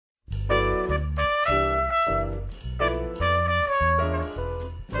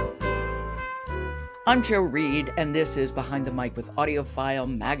I'm Joe Reed, and this is Behind the Mic with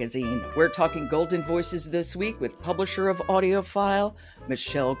AudioFile Magazine. We're talking Golden Voices this week with publisher of AudioFile,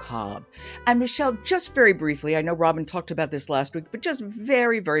 Michelle Cobb. And Michelle, just very briefly, I know Robin talked about this last week, but just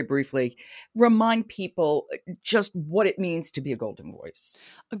very, very briefly, remind people just what it means to be a Golden Voice.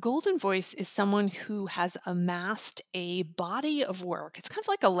 A golden voice is someone who has amassed a body of work. It's kind of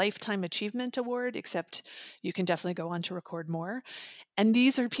like a lifetime achievement award, except you can definitely go on to record more. And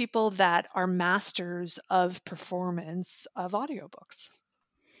these are people that are masters of performance of audiobooks.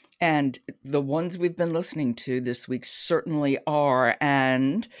 And the ones we've been listening to this week certainly are.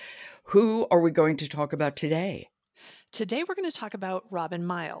 And who are we going to talk about today? Today, we're going to talk about Robin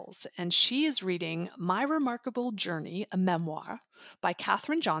Miles, and she is reading My Remarkable Journey, a memoir by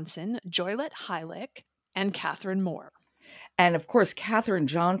Katherine Johnson, Joylet Heilig, and Catherine Moore. And of course, Katherine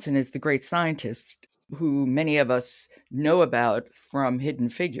Johnson is the great scientist who many of us know about from Hidden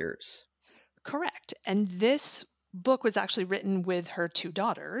Figures. Correct. And this book was actually written with her two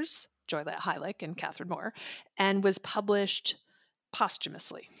daughters, Joylet Heilig and Catherine Moore, and was published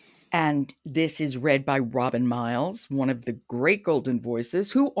posthumously. And this is read by Robin Miles, one of the great Golden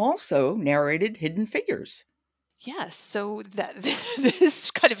Voices, who also narrated Hidden Figures. Yes, so that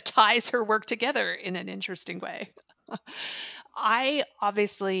this kind of ties her work together in an interesting way. I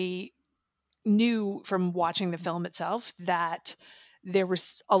obviously knew from watching the film itself that there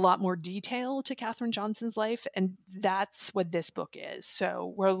was a lot more detail to Katherine Johnson's life, and that's what this book is.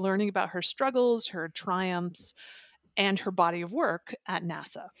 So we're learning about her struggles, her triumphs, and her body of work at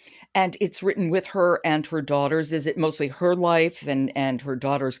NASA. And it's written with her and her daughters. Is it mostly her life and her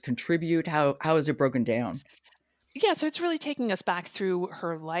daughters contribute? How is it broken down? Yeah, so it's really taking us back through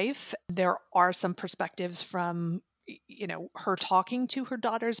her life. There are some perspectives from her talking to her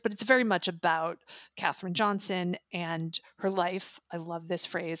daughters, but it's very much about Katherine Johnson and her life. I love this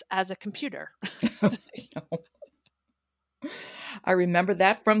phrase, as a computer. I remember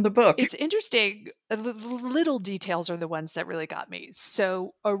that from the book. It's interesting. The little details are the ones that really got me.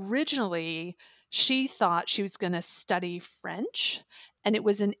 So originally, she thought she was going to study French, and it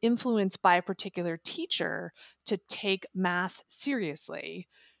was an influence by a particular teacher to take math seriously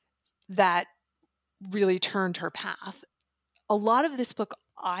that really turned her path. A lot of this book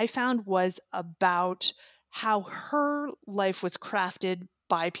I found was about how her life was crafted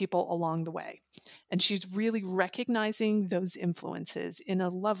by people along the way. And she's really recognizing those influences in a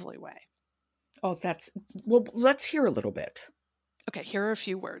lovely way. Oh, well, let's hear a little bit. Okay, here are a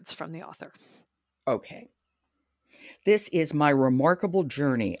few words from the author. Okay. This is My Remarkable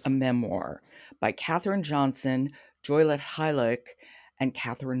Journey, a memoir by Katherine Johnson, Joylet Heilig, and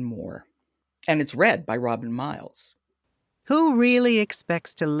Catherine Moore. And it's read by Robin Miles. Who really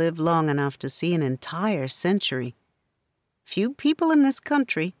expects to live long enough to see an entire century? Few people in this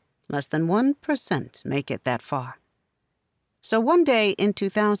country, less than 1%, make it that far. So one day in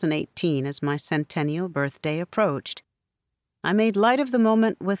 2018, as my centennial birthday approached, I made light of the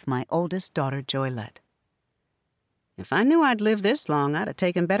moment with my oldest daughter, Joylet. If I knew I'd live this long, I'd have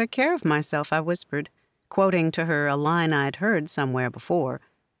taken better care of myself, I whispered, quoting to her a line I'd heard somewhere before.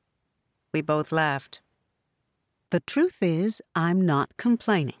 We both laughed. The truth is, I'm not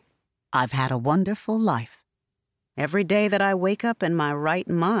complaining. I've had a wonderful life. Every day that I wake up in my right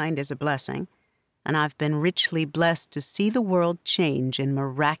mind is a blessing, and I've been richly blessed to see the world change in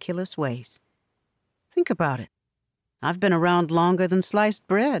miraculous ways. Think about it. I've been around longer than sliced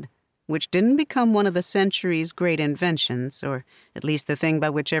bread, which didn't become one of the century's great inventions, or at least the thing by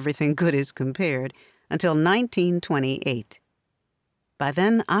which everything good is compared, until 1928. By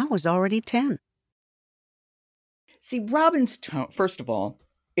then, I was already 10. See, Robin's tone, first of all,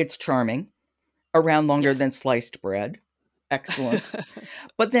 it's charming. Around longer than sliced bread. Excellent.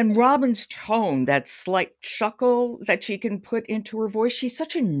 But then Robin's tone, that slight chuckle that she can put into her voice, she's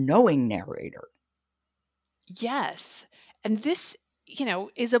such a knowing narrator. Yes. And this,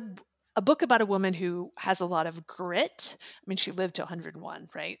 is a book about a woman who has a lot of grit. I mean, she lived to 101,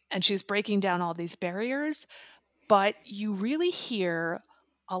 right? And she's breaking down all these barriers, but you really hear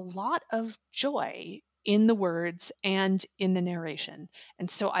a lot of joy in the words and in the narration. And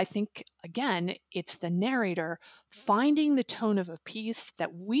so I think, again, it's the narrator finding the tone of a piece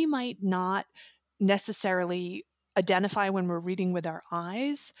that we might not necessarily identify when we're reading with our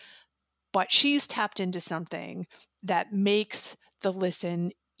eyes, but she's tapped into something that makes the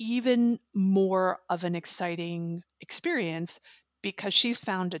listen even more of an exciting experience because she's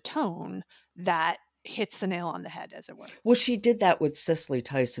found a tone that hits the nail on the head, as it were. Well, she did that with Cicely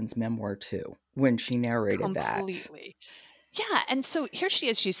Tyson's memoir, too, when she narrated Completely. Yeah, and so here she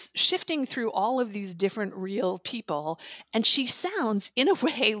is. She's shifting through all of these different real people, and she sounds, in a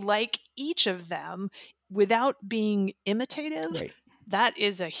way, like each of them without being imitative. Right. That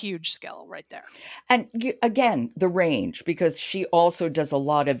is a huge skill right there. And again, the range, because she also does a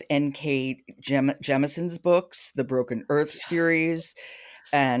lot of N.K. Jemison's books, the Broken Earth series,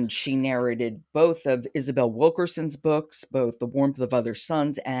 and she narrated both of Isabel Wilkerson's books, both The Warmth of Other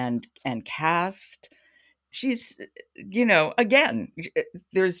Suns and Caste. She's, again,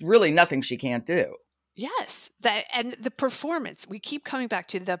 there's really nothing she can't do. Yes, and the performance. We keep coming back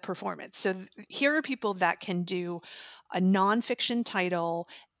to the performance. So here are people that can do a nonfiction title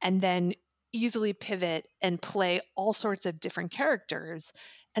and then easily pivot and play all sorts of different characters.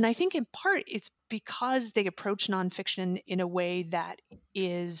 And I think in part it's because they approach nonfiction in a way that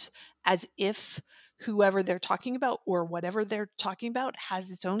is as if whoever they're talking about or whatever they're talking about has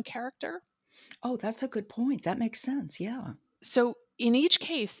its own character. Oh, that's a good point. That makes sense. Yeah. So in each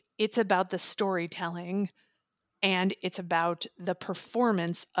case, it's about the storytelling and it's about the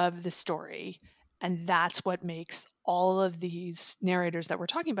performance of the story. And that's what makes all of these narrators that we're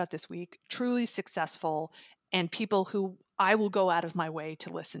talking about this week truly successful and people who I will go out of my way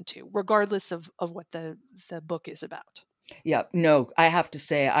to listen to, regardless of what the book is about. Yeah, no, I have to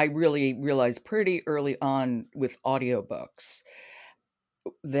say, I really realized pretty early on with audiobooks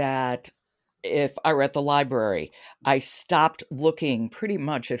that if I were at the library, I stopped looking pretty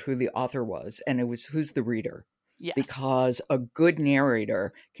much at who the author was, and it was who's the reader. Yes. Because a good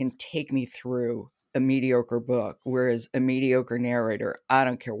narrator can take me through a mediocre book, whereas a mediocre narrator, I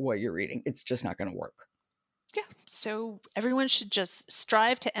don't care what you're reading, it's just not going to work. Yeah, so everyone should just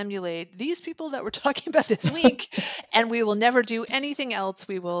strive to emulate these people that we're talking about this week, and we will never do anything else.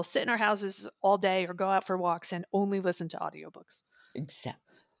 We will sit in our houses all day or go out for walks and only listen to audiobooks. Exactly.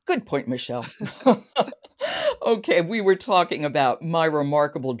 Good point, Michelle. Okay, we were talking about My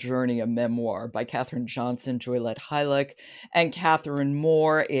Remarkable Journey, a memoir by Katherine Johnson, Joylette Hylick, and Catherine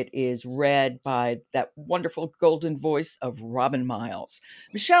Moore. It is read by that wonderful golden voice of Robin Miles.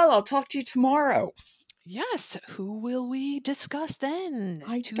 Michelle, I'll talk to you tomorrow. Yes, who will we discuss then?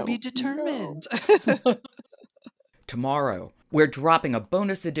 To be determined. Tomorrow, we're dropping a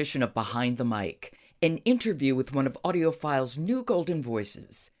bonus edition of Behind the Mic, an interview with one of AudioFile's new golden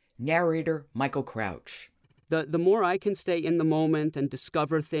voices, narrator Michael Crouch. The more I can stay in the moment and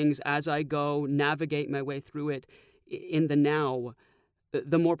discover things as I go, navigate my way through it in the now,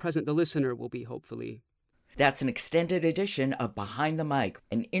 the more present the listener will be, hopefully. That's an extended edition of Behind the Mic,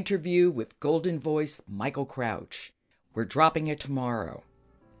 an interview with golden voice Michael Crouch. We're dropping it tomorrow.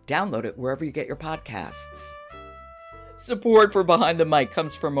 Download it wherever you get your podcasts. Support for Behind the Mic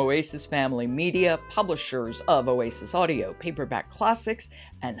comes from Oasis Family Media, publishers of Oasis Audio, Paperback Classics,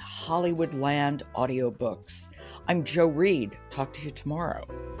 and Hollywoodland Audiobooks. I'm Jo Reed. Talk to you tomorrow.